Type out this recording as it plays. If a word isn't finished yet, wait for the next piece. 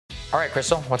All right,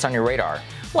 Krystal, what's on your radar?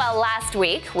 Well, last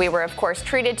week, we were, of course,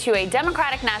 treated to a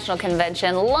Democratic National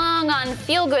Convention long on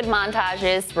feel-good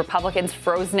montages, Republicans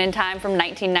frozen in time from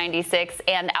 1996,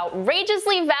 and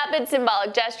outrageously vapid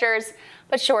symbolic gestures,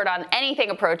 but short on anything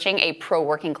approaching a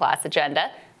pro-working class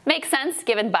agenda. Makes sense,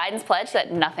 given Biden's pledge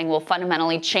that nothing will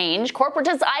fundamentally change.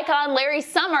 Corporatist icon Larry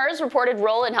Summers' reported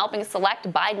role in helping select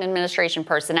Biden administration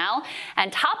personnel,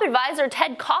 and top advisor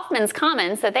Ted Kaufman's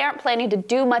comments that they aren't planning to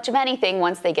do much of anything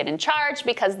once they get in charge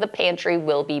because the pantry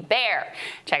will be bare.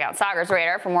 Check out Sagar's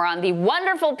radar for more on the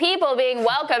wonderful people being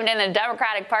welcomed in the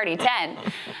Democratic Party tent.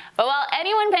 But while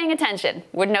anyone paying attention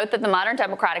would note that the modern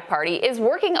Democratic Party is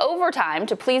working overtime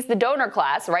to please the donor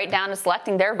class, right down to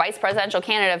selecting their vice presidential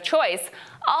candidate of choice,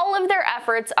 all of their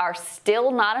efforts are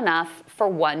still not enough for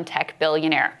one tech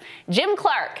billionaire. Jim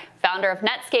Clarke, founder of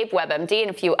Netscape, WebMD, and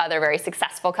a few other very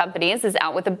successful companies, is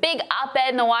out with a big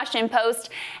op-ed in the Washington Post,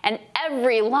 and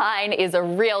every line is a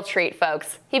real treat,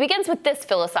 folks. He begins with this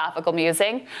philosophical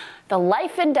musing: the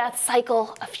life and death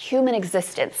cycle of human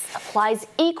existence applies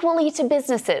equally to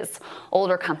businesses.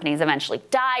 Older companies eventually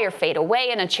die or fade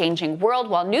away in a changing world,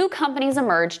 while new companies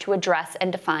emerge to address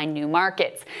and define new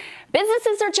markets.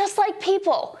 Businesses are just like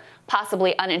people.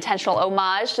 Possibly unintentional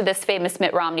homage to this famous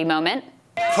Mitt Romney moment.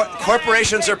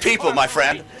 Corporations are people, my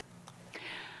friend.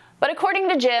 But according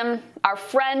to Jim, our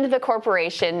friend the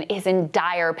corporation is in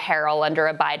dire peril under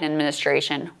a Biden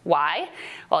administration. Why?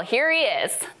 Well, here he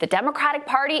is. The Democratic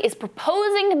Party is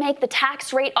proposing to make the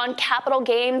tax rate on capital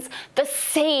gains the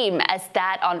same as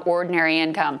that on ordinary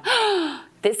income.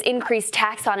 This increased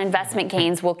tax on investment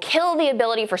gains will kill the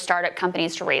ability for startup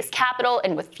companies to raise capital,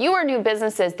 and with fewer new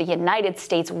businesses, the United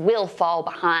States will fall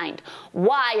behind.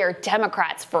 Why are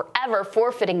Democrats forever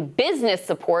forfeiting business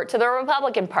support to the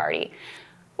Republican Party?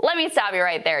 Let me stop you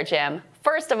right there, Jim.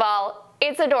 First of all,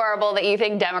 it's adorable that you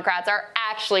think Democrats are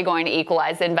actually going to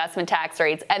equalize the investment tax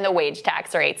rates and the wage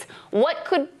tax rates. What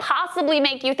could possibly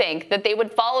make you think that they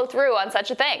would follow through on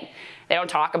such a thing? They don't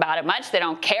talk about it much. They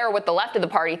don't care what the left of the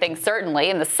party thinks,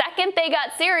 certainly. And the second they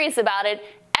got serious about it,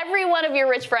 every one of your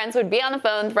rich friends would be on the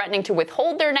phone threatening to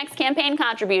withhold their next campaign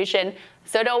contribution.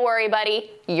 So don't worry,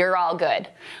 buddy, you're all good.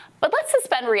 But let's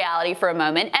suspend reality for a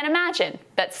moment and imagine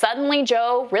that suddenly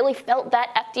Joe really felt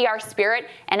that FDR spirit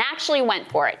and actually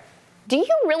went for it. Do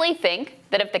you really think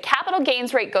that if the capital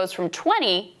gains rate goes from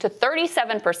 20 to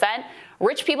 37%,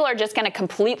 rich people are just going to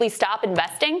completely stop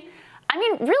investing? I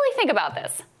mean, really think about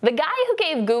this. The guy who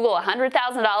gave Google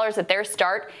 $100,000 at their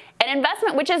start, an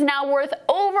investment which is now worth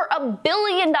over $1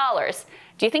 billion,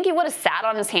 do you think he would have sat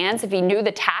on his hands if he knew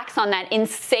the tax on that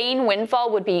insane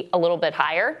windfall would be a little bit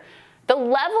higher? The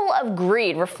level of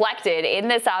greed reflected in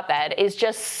this op-ed is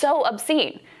just so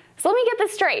obscene. So let me get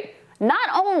this straight. Not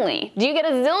only do you get a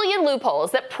zillion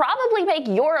loopholes that probably make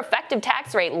your effective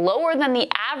tax rate lower than the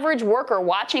average worker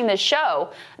watching this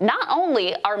show, not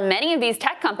only are many of these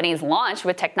tech companies launched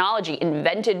with technology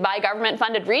invented by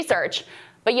government-funded research,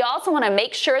 but you also want to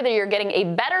make sure that you're getting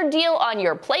a better deal on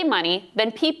your play money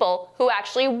than people who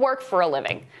actually work for a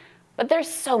living. But there's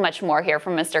so much more here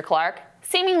from Mr. Clarke.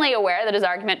 Seemingly aware that his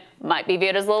argument might be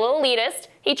viewed as a little elitist,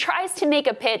 he tries to make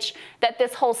a pitch that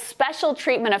this whole special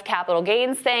treatment of capital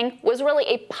gains thing was really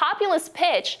a populist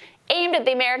pitch aimed at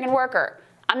the American worker.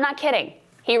 I'm not kidding.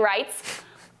 He writes,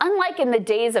 unlike in the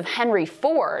days of Henry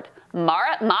Ford,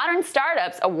 modern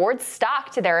startups award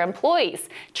stock to their employees,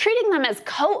 treating them as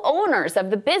co-owners of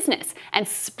the business and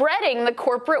spreading the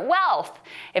corporate wealth.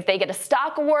 If they get a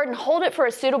stock award and hold it for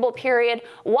a suitable period,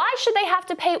 why should they have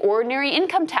to pay ordinary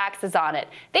income taxes on it?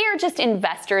 They are just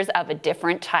investors of a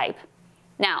different type.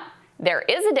 Now, there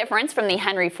is a difference from the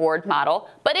Henry Ford model,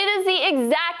 but it is the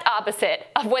exact opposite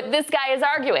of what this guy is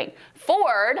arguing.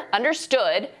 Ford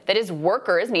understood that his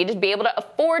workers needed to be able to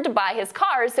afford to buy his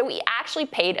cars, so he actually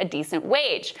paid a decent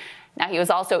wage. Now, he was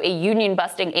also a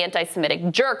union-busting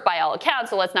anti-Semitic jerk by all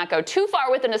accounts, so let's not go too far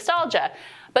with the nostalgia.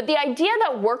 But the idea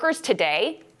that workers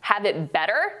today have it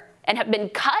better and have been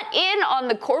cut in on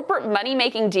the corporate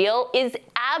money-making deal is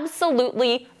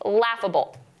absolutely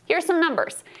laughable. Here's some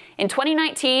numbers. In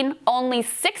 2019, only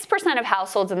 6% of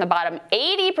households in the bottom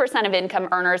 80% of income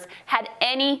earners had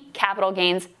any capital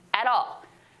gains at all.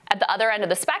 At the other end of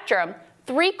the spectrum,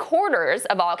 3/4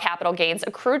 of all capital gains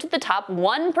accrue to the top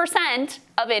 1%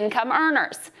 of income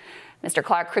earners. Mr.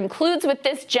 Clarke concludes with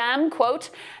this gem, quote,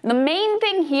 "The main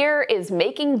thing here is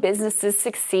making businesses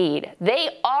succeed.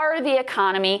 They are the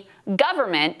economy.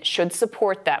 Government should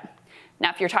support them." Now,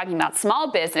 if you're talking about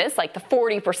small business, like the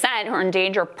 40% who are in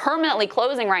danger of permanently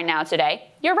closing right now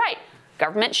today, you're right.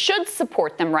 Government should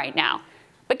support them right now.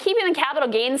 But keeping the capital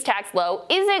gains tax low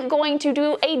isn't going to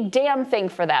do a damn thing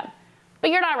for them.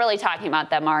 But you're not really talking about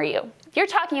them, are you? You're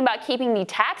talking about keeping the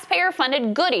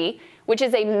taxpayer-funded goodie, which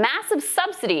is a massive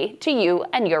subsidy to you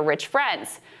and your rich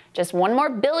friends. Just one more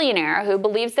billionaire who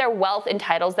believes their wealth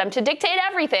entitles them to dictate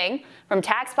everything, from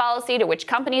tax policy to which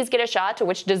companies get a shot to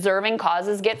which deserving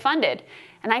causes get funded.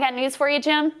 And I got news for you,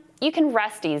 Jim. You can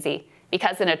rest easy,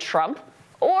 because in a Trump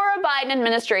or a Biden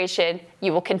administration,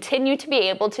 you will continue to be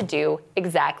able to do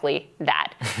exactly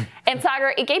that. And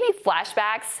Sagar, it gave me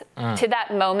flashbacks to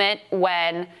that moment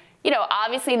when,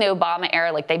 obviously in the Obama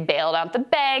era, like, they bailed out the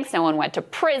banks, no one went to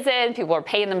prison, people were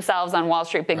paying themselves on Wall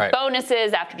Street big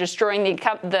bonuses after destroying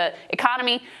the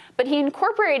economy. But he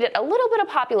incorporated a little bit of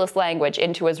populist language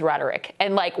into his rhetoric,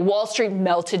 and like Wall Street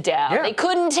melted down. Yeah. They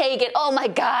couldn't take it. Oh my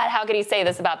God, how could he say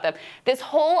this about them? This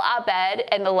whole op-ed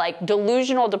and the like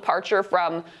delusional departure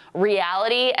from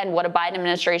reality and what a Biden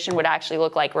administration would actually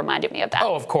look like reminded me of that.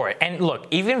 Oh, of course. And look,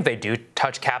 even if they do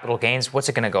touch capital gains, what's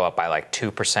it going to go up by, like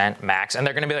 2% max? And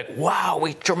they're going to be like, wow,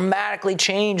 we dramatically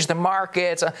changed the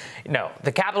markets. No,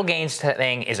 the capital gains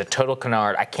thing is a total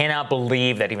canard. I cannot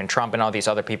believe that even Trump and all these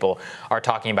other people are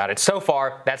talking about it. So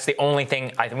far, that's the only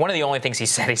thing, one of the only things he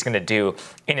said he's going to do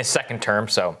in his second term.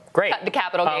 So great. The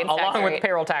capital gains tax along rate. with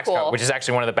payroll tax code, which is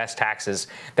actually one of the best taxes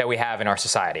that we have in our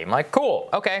society. I'm like, cool,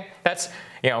 okay, that's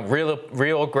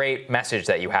real great message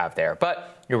that you have there.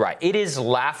 But you're right. It is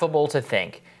laughable to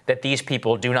think that these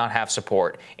people do not have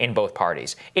support in both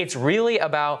parties. It's really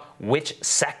about which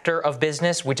sector of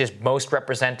business which is most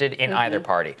represented in either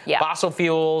party. Yeah. Fossil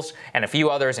fuels and a few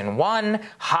others in one,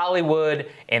 Hollywood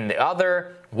in the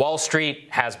other, Wall Street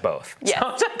has both. Yeah. So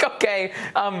it's like, okay,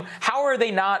 how are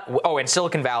they not? Oh, and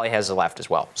Silicon Valley has the left as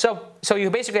well. So you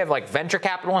basically have like venture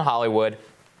capital in Hollywood.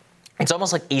 It's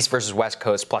almost like East versus West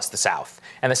Coast plus the South.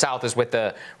 And the South is with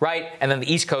the right, and then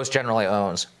the East Coast generally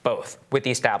owns both with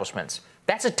the establishments.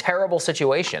 That's a terrible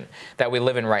situation that we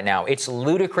live in right now. It's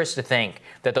ludicrous to think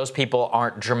that those people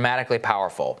aren't dramatically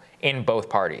powerful in both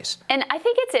parties. And I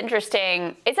think it's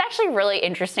interesting. It's actually really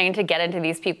interesting to get into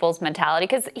these people's mentality,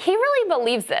 because he really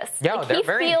believes this. Yeah, like, they're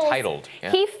very entitled.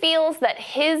 Yeah. He feels that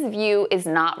his view is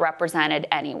not represented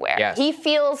anywhere. Yes. He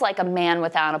feels like a man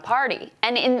without a party.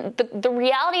 And in the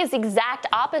reality is the exact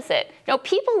opposite.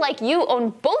 People like you own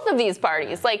both of these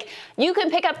parties. Like, you can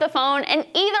pick up the phone and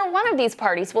either one of these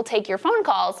parties will take your phone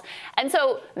calls. And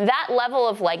so that level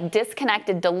of like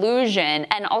disconnected delusion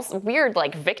and also weird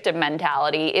like victim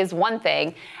mentality is one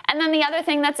thing. And then the other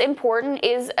thing that's important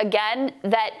is, again,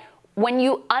 that when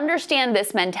you understand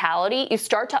this mentality, you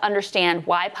start to understand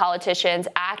why politicians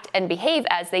act and behave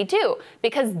as they do.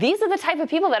 Because these are the type of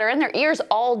people that are in their ears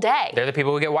all day. They're the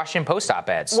people who get Washington Post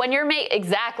op-eds. When you're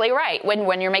exactly right.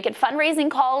 When you're making fundraising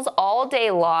calls all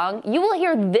day long, you will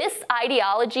hear this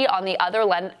ideology on the other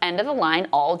end of the line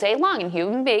all day long. And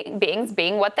human beings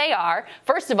being what they are,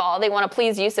 first of all, they want to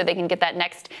please you so they can get that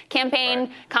next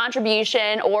campaign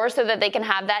contribution, or so that they can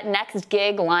have that next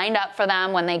gig lined up for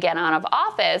them when they get out of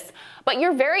office. But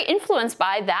you're very influenced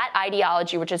by that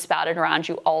ideology, which is spouted around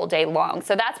you all day long.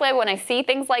 So that's why when I see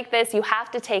things like this, you have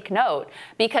to take note,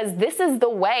 because this is the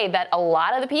way that a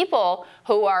lot of the people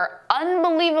who are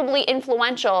unbelievably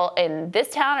influential in this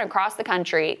town and across the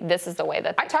country, this is the way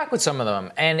that I talk with some of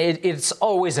them, and it's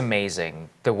always amazing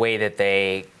the way that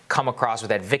they come across with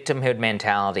that victimhood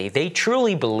mentality. They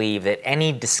truly believe that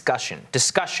any discussion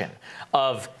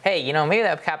of, hey, maybe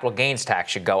that capital gains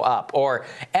tax should go up, or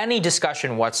any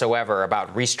discussion whatsoever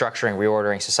about restructuring,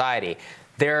 reordering society,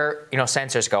 their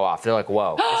sensors go off. They're like,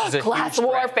 whoa, this is a class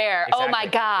warfare. Exactly. Oh my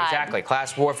God. Exactly,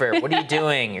 class warfare. What are you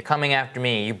doing? You're coming after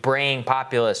me. You braying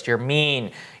populist. You're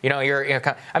mean.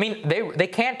 I mean, they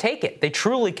can't take it. They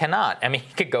truly cannot. I mean,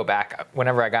 you could go back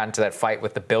whenever I got into that fight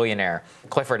with the billionaire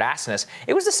Clifford Asness.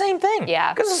 It was the same thing.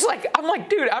 Yeah. Because it's like, I'm like,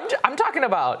 dude, I'm talking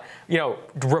about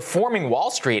reforming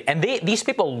Wall Street, and these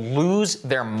people lose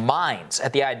their minds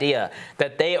at the idea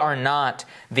that they are not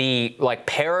the like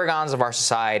paragons of our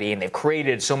society, and they've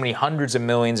created so many hundreds of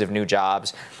millions of new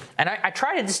jobs. And I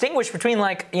try to distinguish between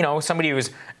somebody who's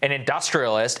an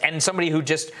industrialist and somebody who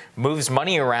just moves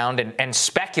money around and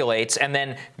speculates and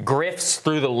then grifts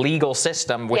through the legal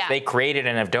system which they created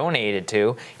and have donated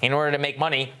to in order to make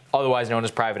money, otherwise known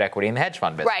as private equity in the hedge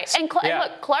fund business. Right. And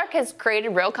look, Clarke has created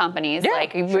real companies. Yeah,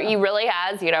 like he really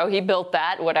has. He built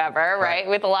that, whatever, right?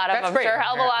 With a lot of, I'm sure,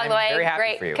 help along the way. Very happy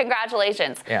great. For you.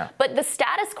 Congratulations. Yeah. But the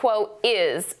status quo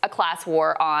is a class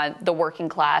war on the working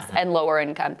class and lower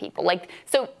income people.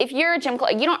 So if you're Jim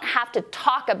Clarke, you don't have to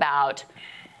talk about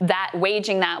that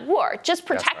waging that war. Just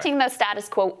protecting the status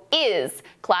quo is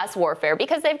class warfare,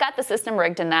 because they've got the system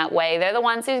rigged in that way. They're the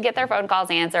ones who get their phone calls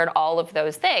answered, all of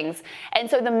those things. And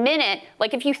so the minute,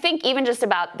 if you think even just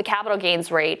about the capital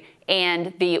gains rate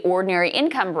and the ordinary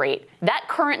income rate. That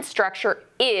current structure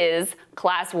is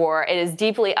class war. It is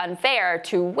deeply unfair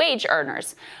to wage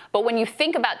earners. But when you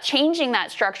think about changing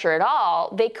that structure at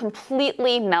all, they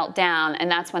completely melt down, and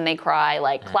that's when they cry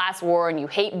like class war and you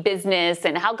hate business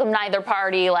and how come neither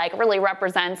party like really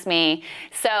represents me.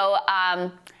 So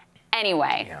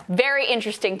anyway, very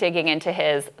interesting digging into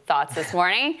his thoughts this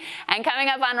morning. And coming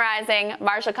up on Rising,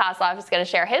 Marshall Kosloff is going to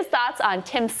share his thoughts on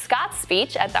Tim Scott's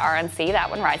speech at the RNC. That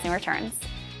when Rising returns.